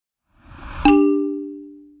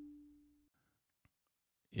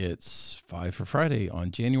It's 5 for Friday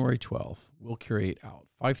on January 12th. We'll curate out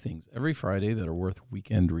 5 things every Friday that are worth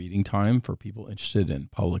weekend reading time for people interested in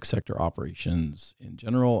public sector operations in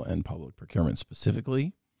general and public procurement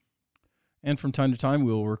specifically. And from time to time,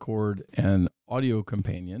 we'll record an audio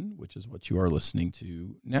companion, which is what you are listening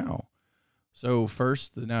to now. So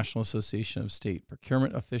first, the National Association of State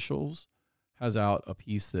Procurement Officials has out a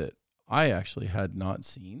piece that I actually had not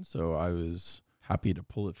seen, so I was happy to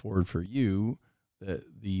pull it forward for you, that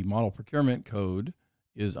the Model Procurement Code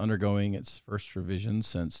is undergoing its first revision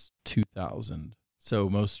since 2000. So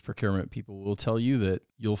most procurement people will tell you that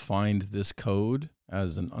you'll find this code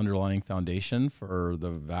as an underlying foundation for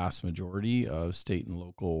the vast majority of state and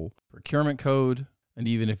local procurement code. And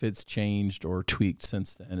even if it's changed or tweaked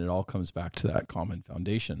since then, it all comes back to that common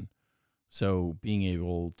foundation. So being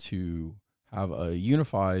able to have a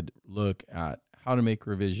unified look at how to make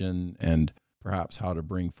revision and perhaps how to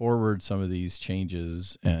bring forward some of these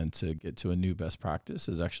changes and to get to a new best practice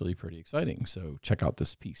is actually pretty exciting. So check out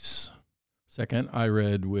this piece. Second, I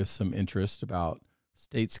read with some interest about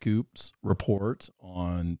State Scoop's report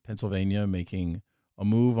on Pennsylvania making a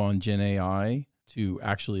move on Gen AI to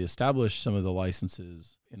actually establish some of the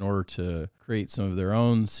licenses in order to create some of their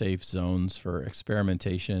own safe zones for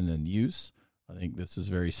experimentation and use. I think this is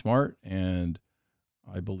very smart, and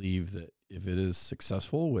I believe that if it is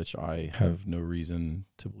successful, which I have no reason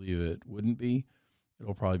to believe it wouldn't be,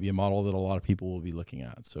 it'll probably be a model that a lot of people will be looking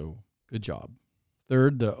at. So good job.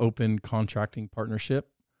 Third, the Open Contracting Partnership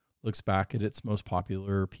looks back at its most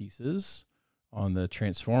popular pieces on the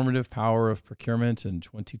transformative power of procurement in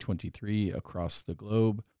 2023 across the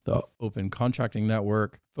globe. The Open Contracting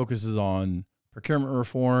Network focuses on procurement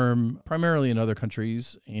reform, primarily in other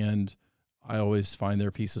countries, and I always find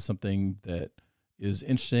their pieces something that is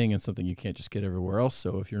interesting and something you can't just get everywhere else.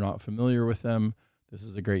 So if you're not familiar with them, this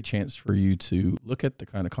is a great chance for you to look at the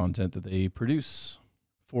kind of content that they produce.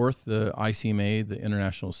 Fourth, the ICMA, the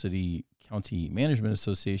International City County Management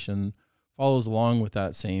Association, follows along with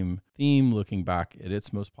that same theme, looking back at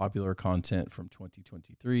its most popular content from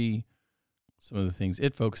 2023. Some of the things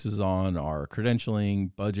it focuses on are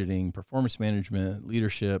credentialing, budgeting, performance management,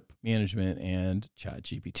 leadership management, and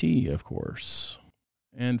ChatGPT, of course.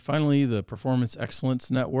 And finally, the Performance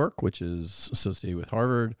Excellence Network, which is associated with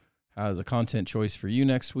Harvard, has a content choice for you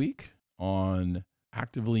next week on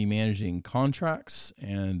actively managing contracts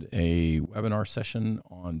and a webinar session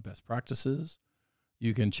on best practices.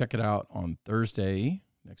 You can check it out on Thursday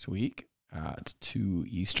next week at 2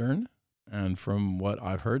 Eastern. And from what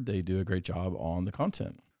I've heard, they do a great job on the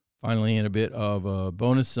content. Finally, in a bit of a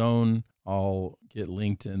bonus zone, I'll get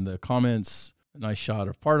linked in the comments a nice shot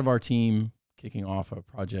of part of our team kicking off a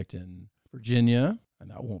project in Virginia.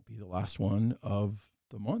 And that won't be the last one of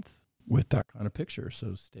the month with that kind of picture.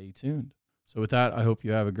 So stay tuned. So with that, I hope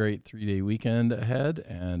you have a great 3-day weekend ahead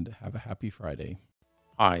and have a happy Friday.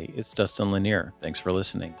 Hi, it's Dustin Lanier. Thanks for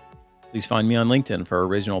listening. Please find me on LinkedIn for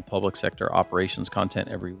original public sector operations content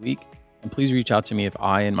every week. And please reach out to me if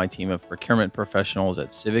I and my team of procurement professionals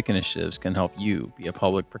at Civic Initiatives can help you be a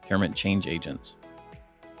public procurement change agent.